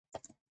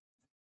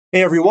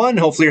Hey everyone,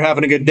 hopefully you're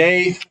having a good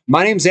day.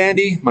 My name's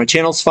Andy, my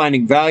channel's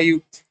Finding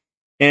Value.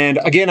 And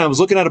again, I was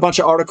looking at a bunch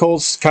of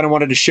articles, kind of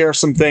wanted to share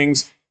some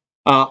things.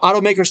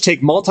 Automakers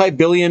take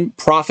multi-billion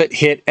profit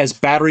hit as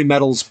battery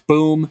metals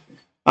boom.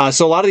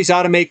 So a lot of these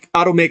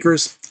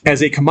automakers,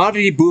 as a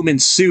commodity boom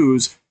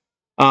ensues,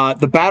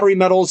 the battery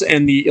metals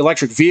and the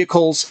electric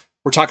vehicles,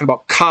 we're talking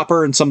about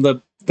copper and some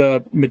of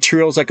the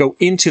materials that go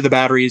into the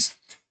batteries,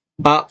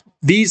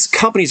 these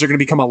companies are going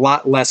to become a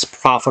lot less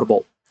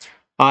profitable.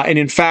 And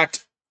in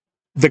fact,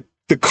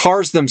 the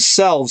cars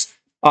themselves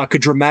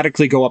could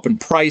dramatically go up in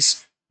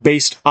price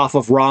based off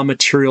of raw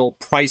material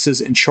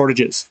prices and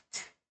shortages.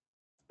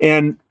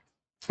 And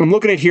I'm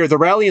looking at here, the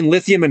rally in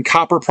lithium and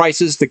copper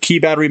prices, the key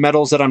battery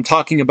metals that I'm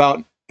talking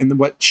about and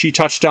what she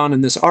touched on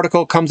in this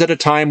article, comes at a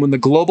time when the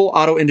global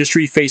auto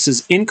industry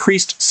faces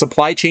increased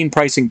supply chain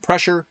pricing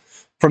pressure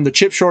from the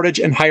chip shortage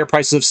and higher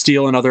prices of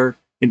steel and other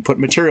input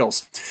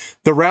materials.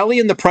 The rally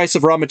in the price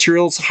of raw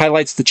materials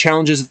highlights the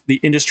challenges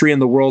the industry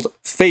and the world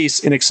face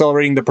in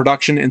accelerating the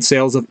production and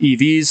sales of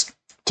EVs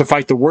to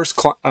fight the worst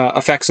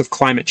effects of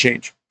climate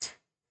change.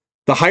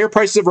 The higher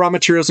prices of raw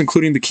materials,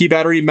 including the key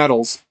battery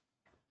metals,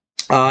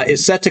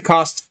 is set to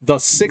cost the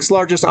 6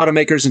 largest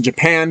automakers in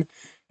Japan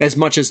as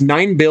much as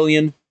 $9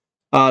 billion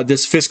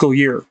this fiscal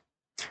year.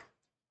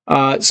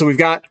 So we've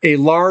got a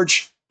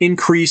large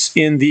increase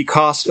in the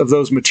cost of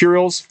those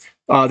materials.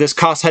 This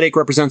cost headache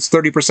represents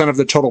 30% of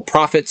the total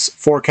profits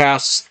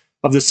forecasts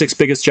of the 6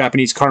 biggest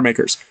Japanese car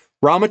makers.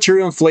 Raw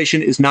material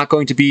inflation is not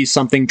going to be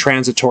something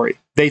transitory.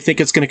 They think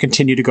it's going to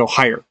continue to go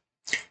higher.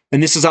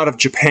 And this is out of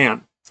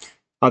Japan.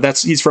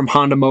 He's from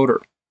Honda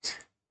Motor.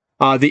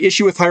 The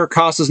issue with higher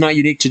costs is not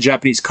unique to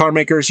Japanese car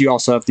makers. You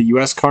also have the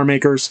US car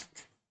makers.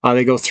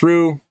 They go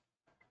through.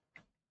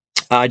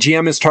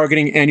 GM is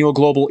targeting annual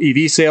global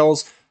EV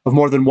sales of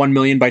more than 1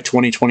 million by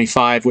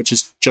 2025, which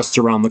is just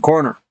around the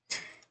corner.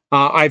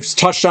 I've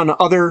touched on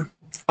other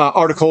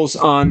articles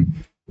on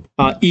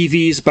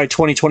EVs by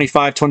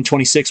 2025,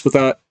 2026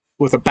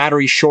 with a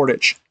battery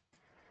shortage.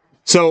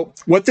 So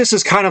what this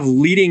is kind of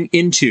leading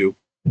into,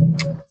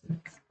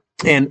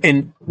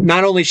 and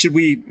not only should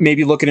we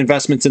maybe look at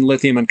investments in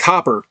lithium and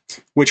copper,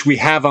 which we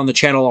have on the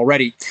channel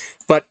already,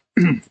 but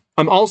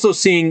I'm also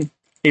seeing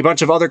a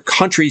bunch of other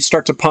countries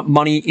start to pump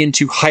money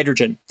into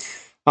hydrogen.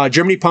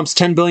 Germany pumps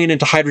 10 billion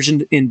into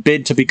hydrogen in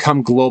bid to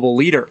become global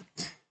leader.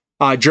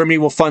 Germany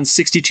will fund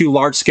 62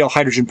 large-scale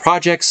hydrogen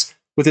projects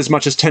with as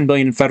much as 10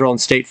 billion in federal and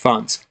state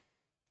funds.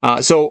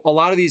 So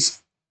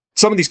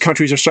some of these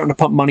countries are starting to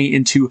pump money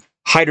into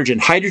hydrogen.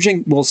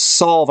 Hydrogen will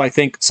solve, I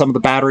think, some of the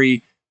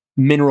battery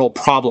mineral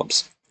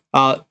problems,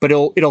 but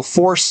it'll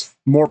force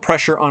more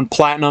pressure on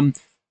platinum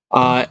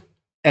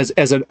as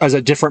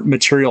a different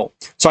material.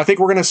 So I think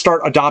we're going to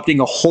start adopting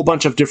a whole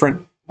bunch of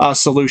different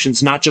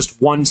solutions, not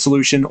just one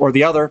solution or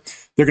the other.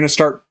 They're going to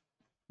start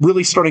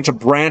really starting to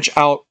branch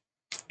out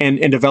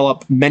and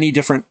develop many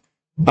different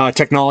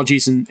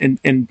technologies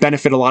and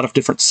benefit a lot of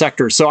different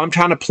sectors. So I'm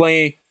trying to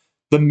play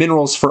the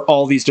minerals for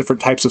all these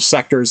different types of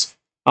sectors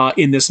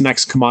in this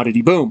next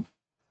commodity boom.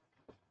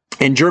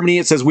 In Germany,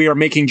 it says we are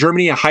making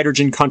Germany a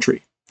hydrogen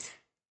country.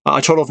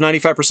 A total of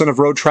 95% of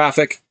road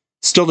traffic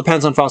still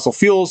depends on fossil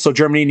fuels, so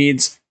Germany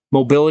needs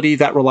mobility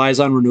that relies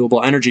on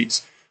renewable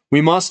energies.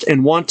 We must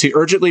and want to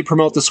urgently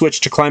promote the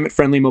switch to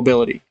climate-friendly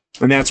mobility.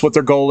 And that's what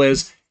their goal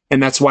is,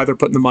 and that's why they're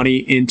putting the money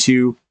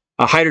into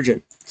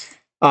hydrogen.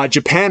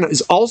 Japan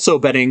is also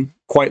betting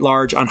quite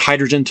large on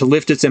hydrogen to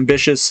lift its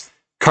ambitious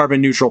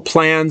carbon neutral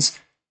plans.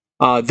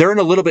 They're in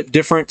a little bit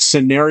different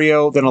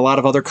scenario than a lot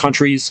of other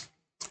countries.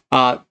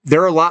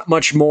 They're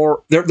much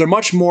more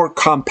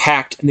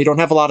compact, and they don't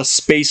have a lot of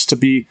space to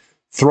be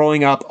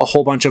throwing up a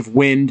whole bunch of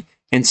wind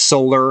and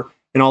solar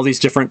and all these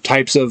different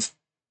types of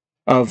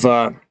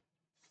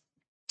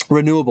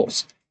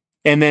renewables.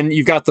 And then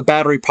you've got the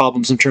battery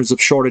problems in terms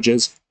of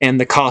shortages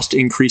and the cost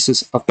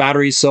increases of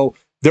batteries. So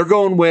they're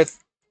going with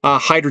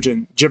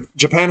hydrogen.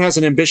 Japan has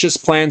an ambitious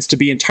plans to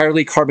be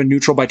entirely carbon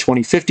neutral by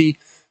 2050.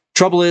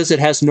 Trouble is, it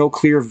has no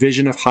clear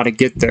vision of how to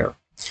get there.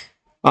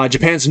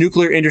 Japan's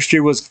nuclear industry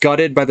was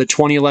gutted by the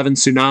 2011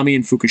 tsunami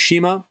in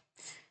Fukushima.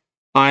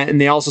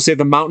 And they also say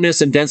the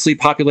mountainous and densely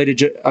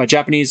populated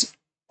Japanese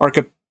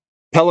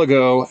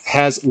archipelago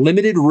has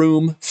limited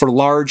room for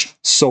large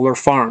solar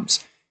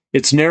farms.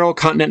 Its narrow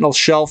continental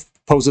shelf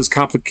poses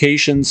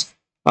complications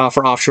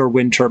for offshore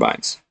wind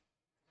turbines.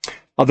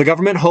 The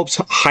government hopes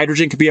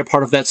hydrogen could be a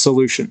part of that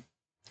solution.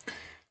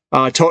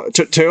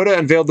 Toyota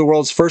unveiled the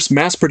world's first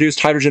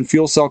mass-produced hydrogen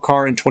fuel cell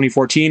car in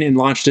 2014 and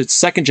launched its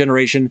second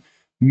generation,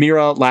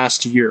 Mira,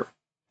 last year.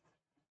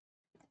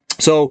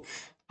 So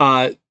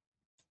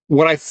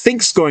what I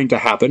think is going to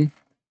happen,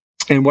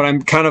 and what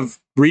I'm kind of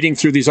reading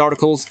through these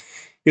articles,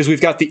 is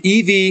we've got the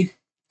EV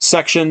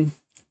section,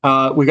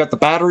 we've got the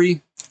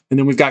battery, and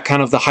then we've got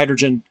kind of the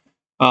hydrogen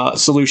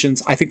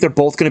solutions. I think they're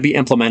both going to be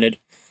implemented.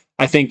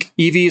 I think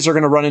EVs are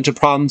going to run into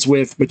problems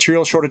with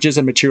material shortages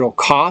and material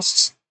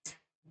costs.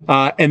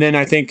 And then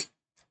I think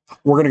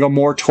we're going to go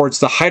more towards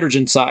the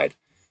hydrogen side.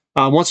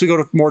 Once we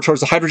go more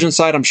towards the hydrogen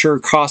side, I'm sure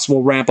costs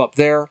will ramp up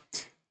there.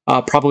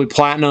 Probably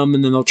platinum,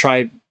 and then they'll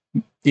try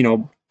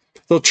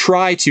they'll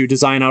try to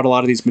design out a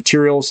lot of these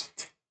materials.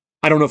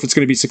 I don't know if it's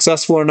going to be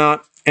successful or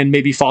not, and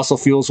maybe fossil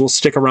fuels will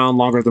stick around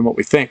longer than what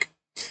we think.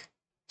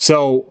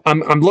 So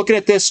I'm looking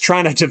at this,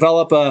 trying to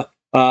develop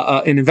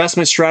an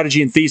investment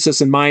strategy and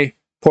thesis in my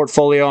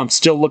portfolio. I'm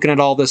still looking at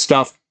all this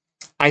stuff.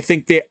 I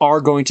think they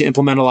are going to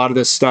implement a lot of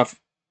this stuff,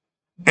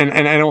 and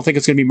I don't think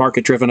it's going to be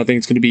market driven. I think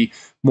it's going to be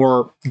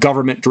more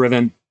government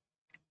driven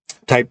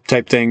type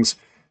things.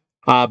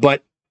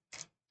 But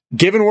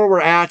given where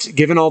we're at,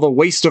 given all the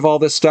waste of all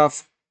this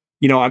stuff,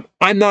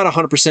 I'm not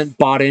 100%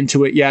 bought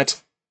into it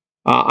yet.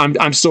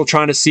 I'm still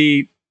trying to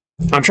see.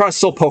 I'm trying to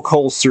still poke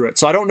holes through it.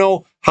 So I don't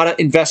know how to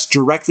invest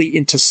directly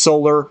into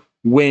solar,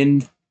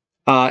 wind,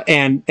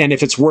 and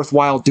if it's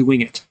worthwhile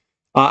doing it.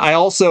 I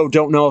also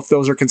don't know if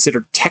those are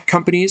considered tech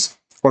companies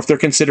or if they're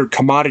considered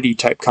commodity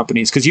type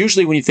companies. Because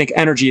usually when you think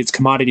energy, it's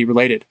commodity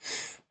related.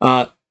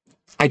 I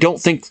don't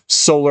think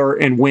solar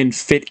and wind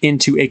fit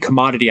into a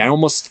commodity. I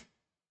almost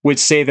would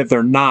say that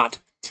they're not.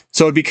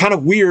 So it'd be kind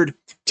of weird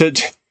to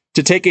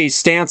take a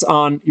stance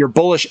on your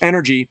bullish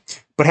energy,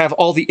 but have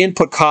all the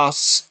input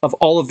costs of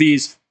all of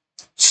these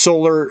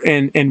solar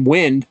and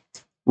wind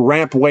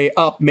ramp way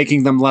up,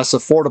 making them less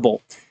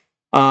affordable.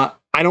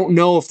 I don't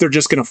know if they're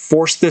just going to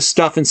force this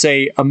stuff and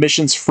say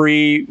emissions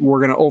free, we're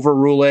going to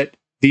overrule it,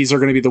 these are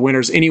going to be the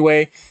winners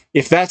anyway.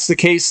 If that's the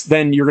case,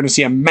 then you're going to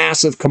see a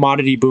massive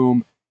commodity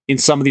boom in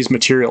some of these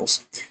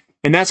materials.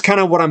 And that's kind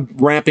of what I'm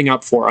ramping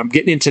up for. I'm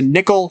getting into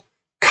nickel,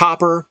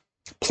 copper,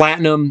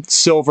 platinum,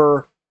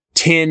 silver,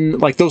 tin,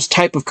 like those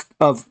type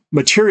of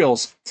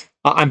materials.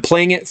 I'm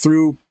playing it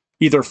through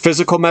either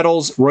physical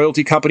metals,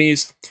 royalty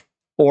companies,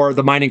 or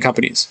the mining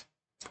companies.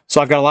 So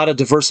I've got a lot of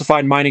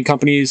diversified mining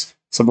companies,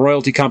 some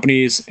royalty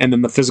companies, and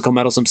then the physical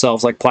metals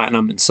themselves like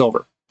platinum and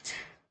silver.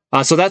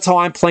 So that's how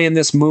I'm playing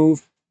this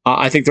move.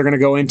 I think they're going to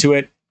go into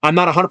it. I'm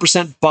not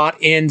 100%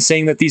 bought in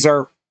saying that these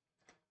are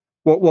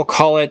what we'll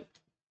call it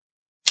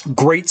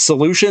great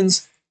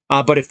solutions.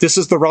 But if this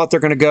is the route they're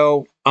going to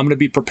go, I'm going to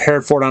be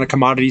prepared for it on a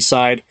commodity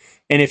side.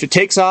 And if it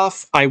takes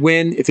off, I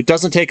win. If it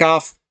doesn't take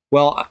off,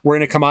 well, we're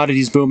in a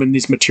commodities boom and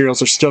these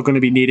materials are still going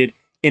to be needed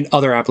in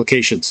other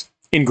applications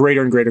in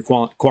greater and greater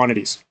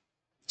quantities.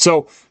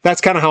 So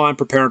that's kind of how I'm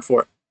preparing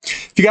for it.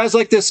 If you guys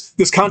like this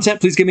content,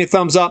 please give me a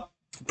thumbs up.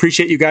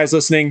 Appreciate you guys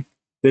listening.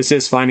 This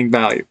is Finding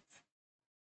Value.